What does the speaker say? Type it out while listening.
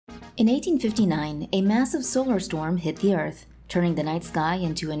In 1859, a massive solar storm hit the Earth, turning the night sky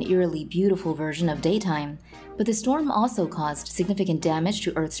into an eerily beautiful version of daytime. But the storm also caused significant damage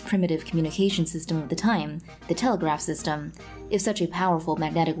to Earth's primitive communication system of the time, the telegraph system. If such a powerful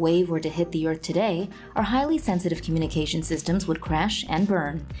magnetic wave were to hit the Earth today, our highly sensitive communication systems would crash and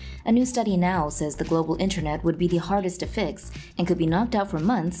burn. A new study now says the global internet would be the hardest to fix and could be knocked out for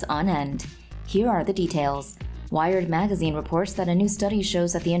months on end. Here are the details. Wired magazine reports that a new study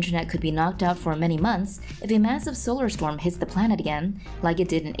shows that the internet could be knocked out for many months if a massive solar storm hits the planet again, like it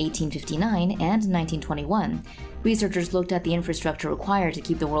did in 1859 and 1921. Researchers looked at the infrastructure required to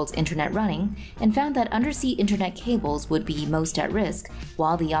keep the world's internet running and found that undersea internet cables would be most at risk.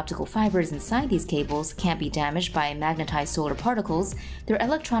 While the optical fibers inside these cables can't be damaged by magnetized solar particles, their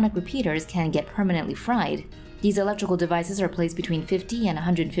electronic repeaters can get permanently fried. These electrical devices are placed between 50 and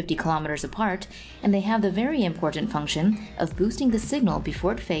 150 kilometers apart, and they have the very important function of boosting the signal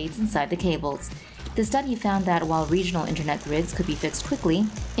before it fades inside the cables. The study found that while regional internet grids could be fixed quickly,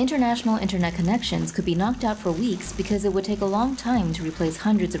 international internet connections could be knocked out for weeks because it would take a long time to replace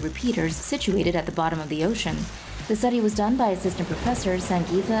hundreds of repeaters situated at the bottom of the ocean. The study was done by assistant professor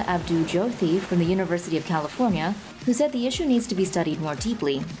Sangeetha Abdul-Jyothi from the University of California, who said the issue needs to be studied more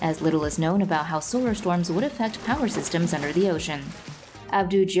deeply, as little is known about how solar storms would affect power systems under the ocean.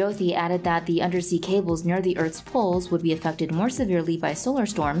 Abdul-Jyothi added that the undersea cables near the Earth's poles would be affected more severely by solar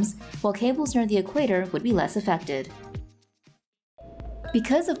storms, while cables near the equator would be less affected.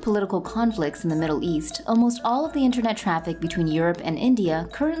 Because of political conflicts in the Middle East, almost all of the internet traffic between Europe and India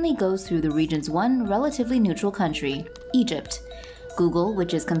currently goes through the region's one relatively neutral country, Egypt. Google,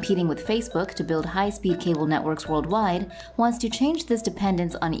 which is competing with Facebook to build high-speed cable networks worldwide, wants to change this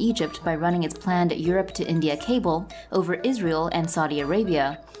dependence on Egypt by running its planned Europe to India cable over Israel and Saudi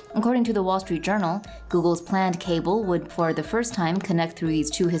Arabia. According to the Wall Street Journal, Google's planned cable would for the first time connect through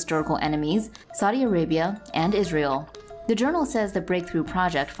these two historical enemies, Saudi Arabia and Israel. The journal says the breakthrough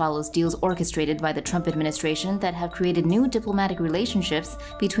project follows deals orchestrated by the Trump administration that have created new diplomatic relationships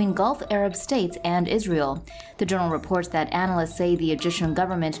between Gulf Arab states and Israel. The journal reports that analysts say the Egyptian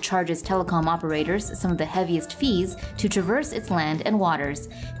government charges telecom operators some of the heaviest fees to traverse its land and waters,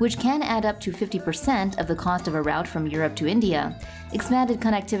 which can add up to 50% of the cost of a route from Europe to India. Expanded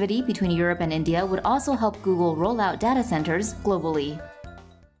connectivity between Europe and India would also help Google roll out data centers globally.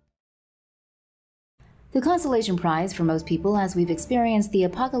 The consolation prize for most people as we've experienced the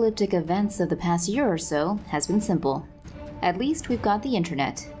apocalyptic events of the past year or so has been simple. At least we've got the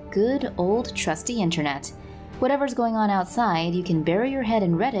internet. Good old trusty internet. Whatever's going on outside, you can bury your head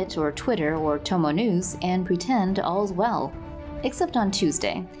in Reddit or Twitter or TomoNews and pretend all's well. Except on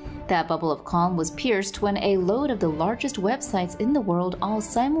Tuesday. That bubble of calm was pierced when a load of the largest websites in the world all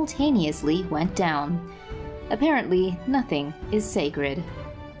simultaneously went down. Apparently, nothing is sacred.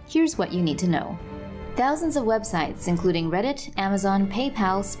 Here's what you need to know. Thousands of websites, including Reddit, Amazon,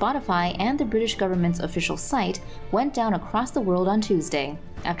 PayPal, Spotify, and the British government's official site, went down across the world on Tuesday,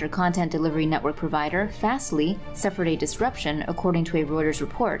 after content delivery network provider Fastly suffered a disruption, according to a Reuters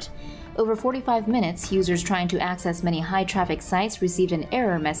report. Over 45 minutes, users trying to access many high-traffic sites received an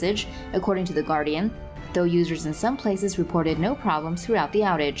error message, according to The Guardian, though users in some places reported no problems throughout the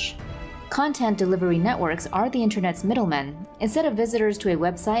outage. Content delivery networks are the internet's middlemen. Instead of visitors to a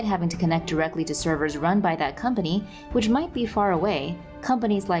website having to connect directly to servers run by that company, which might be far away,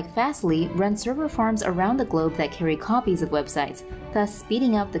 companies like Fastly run server farms around the globe that carry copies of websites, thus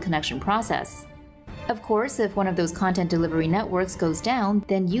speeding up the connection process. Of course, if one of those content delivery networks goes down,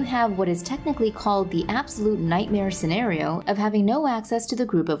 then you have what is technically called the absolute nightmare scenario of having no access to the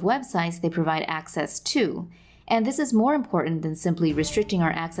group of websites they provide access to. And this is more important than simply restricting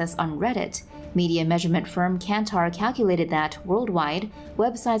our access on Reddit. Media measurement firm Kantar calculated that, worldwide,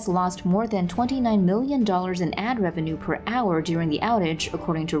 websites lost more than $29 million in ad revenue per hour during the outage,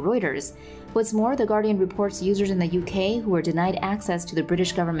 according to Reuters. What's more, The Guardian reports users in the UK who were denied access to the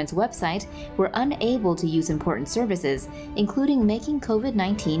British government's website were unable to use important services, including making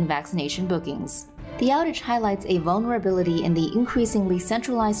COVID-19 vaccination bookings. The outage highlights a vulnerability in the increasingly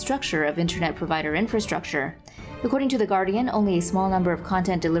centralized structure of internet provider infrastructure. According to The Guardian, only a small number of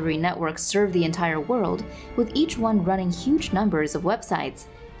content delivery networks serve the entire world, with each one running huge numbers of websites.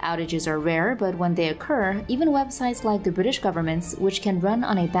 Outages are rare, but when they occur, even websites like the British government's, which can run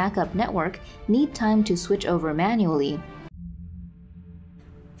on a backup network, need time to switch over manually.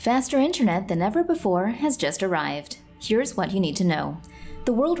 Faster internet than ever before has just arrived. Here's what you need to know.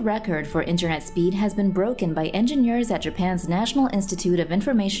 The world record for internet speed has been broken by engineers at Japan's National Institute of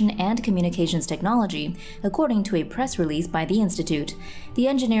Information and Communications Technology, according to a press release by the institute. The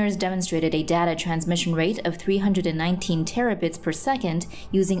engineers demonstrated a data transmission rate of 319 terabits per second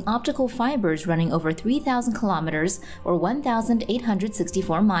using optical fibers running over 3,000 kilometers or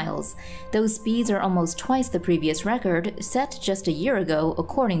 1,864 miles. Those speeds are almost twice the previous record, set just a year ago,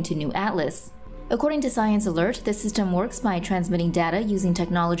 according to New Atlas. According to Science Alert, the system works by transmitting data using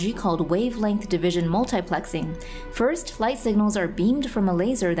technology called wavelength division multiplexing. First, light signals are beamed from a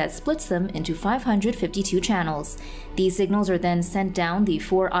laser that splits them into 552 channels. These signals are then sent down the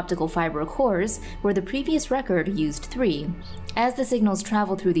 4 optical fiber cores, where the previous record used 3. As the signals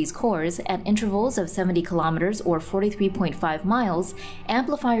travel through these cores, at intervals of 70 kilometers or 43.5 miles,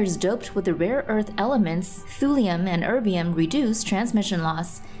 amplifiers doped with the rare earth elements thulium and erbium reduce transmission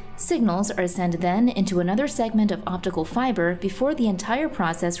loss. Signals are sent then into another segment of optical fiber before the entire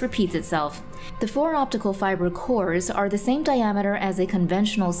process repeats itself. The 4 optical fiber cores are the same diameter as a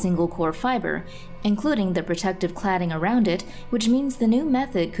conventional single-core fiber, including the protective cladding around it, which means the new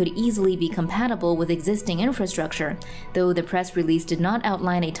method could easily be compatible with existing infrastructure, though the press release did not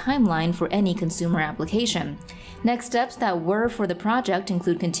outline a timeline for any consumer application. Next steps that were for the project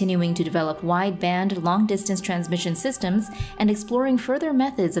include continuing to develop wide-band, long-distance transmission systems and exploring further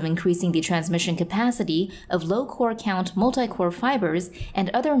methods of increasing the transmission capacity of low-core count multi-core fibers and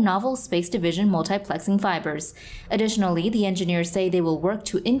other novel space division multiplexing fibers. Additionally, the engineers say they will work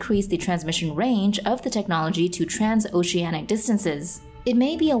to increase the transmission range of the technology to transoceanic distances. It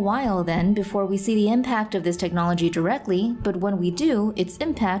may be a while then before we see the impact of this technology directly, but when we do, its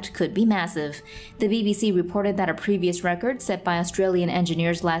impact could be massive. The BBC reported that a previous record set by Australian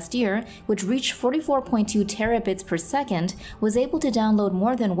engineers last year, which reached 44.2 terabits per second, was able to download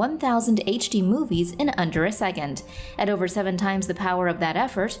more than 1,000 HD movies in under a second. At over 7 times the power of that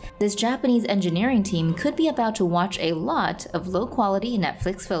effort, this Japanese engineering team could be about to watch a lot of low-quality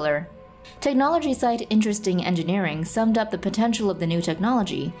Netflix filler. Technology site Interesting Engineering summed up the potential of the new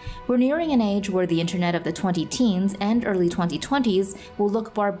technology. We're nearing an age where the internet of the 2010s and early 2020s will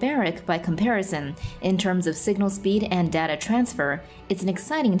look barbaric by comparison in terms of signal speed and data transfer. It's an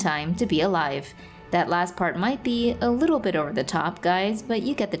exciting time to be alive. That last part might be a little bit over the top, guys, but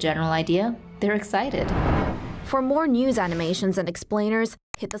you get the general idea. They're excited. For more news animations and explainers,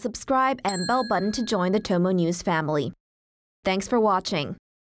 hit the subscribe and bell button to join the TomoNews family. Thanks for watching.